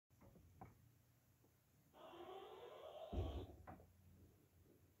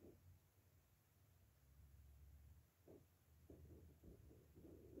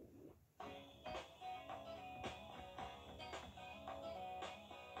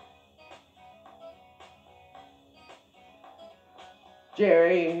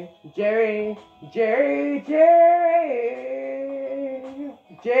Jerry, Jerry, Jerry, Jerry.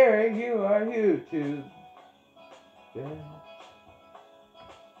 Jerry, you are YouTube.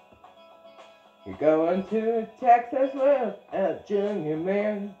 You're going to Texas with a junior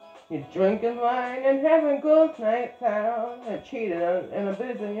man. You're drinking wine and having girls' nights out and cheating and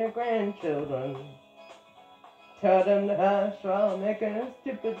abusing your grandchildren. Tell them to hush while making a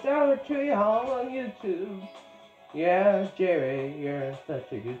stupid Dollar Tree haul on YouTube. Yeah, Jerry, you're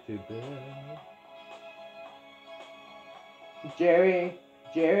such a YouTuber. Jerry,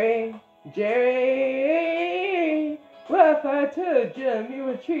 Jerry, Jerry. What if I told Jim you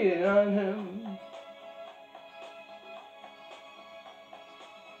were cheating on him?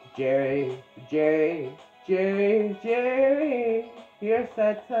 Jerry, Jerry, Jerry, Jerry. You're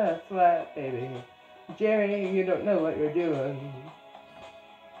such a slut, baby. Jerry, you don't know what you're doing.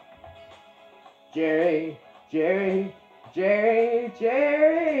 Jerry, Jerry, Jerry,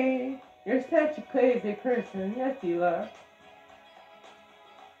 Jerry. You're such a crazy person. Yes, you are.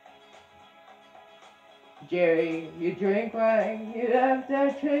 Jerry, you drink wine, you love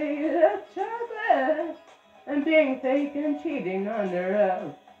Dollar Tree, you love chocolate, and being fake and cheating on the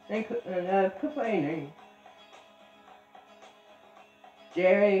road, and complaining.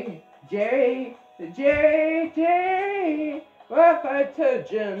 Jerry, Jerry, Jerry, Jerry. What if I told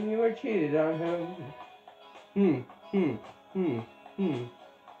Jim you were cheated on him?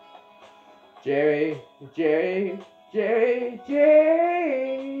 Jerry, Jerry, Jerry,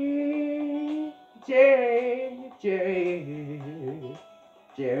 Jerry. Jerry, Jerry, Jerry,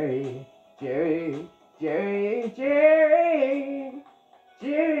 Jerry, Jerry, Jerry, Jerry,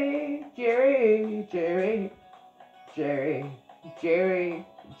 Jerry, Jerry, Jerry, Jerry,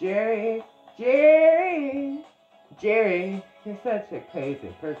 Jerry, Jerry, Jerry, you're such a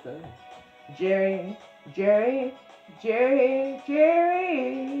crazy person. Jerry, Jerry, Jerry,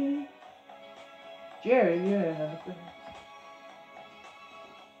 Jerry, Jerry, yeah.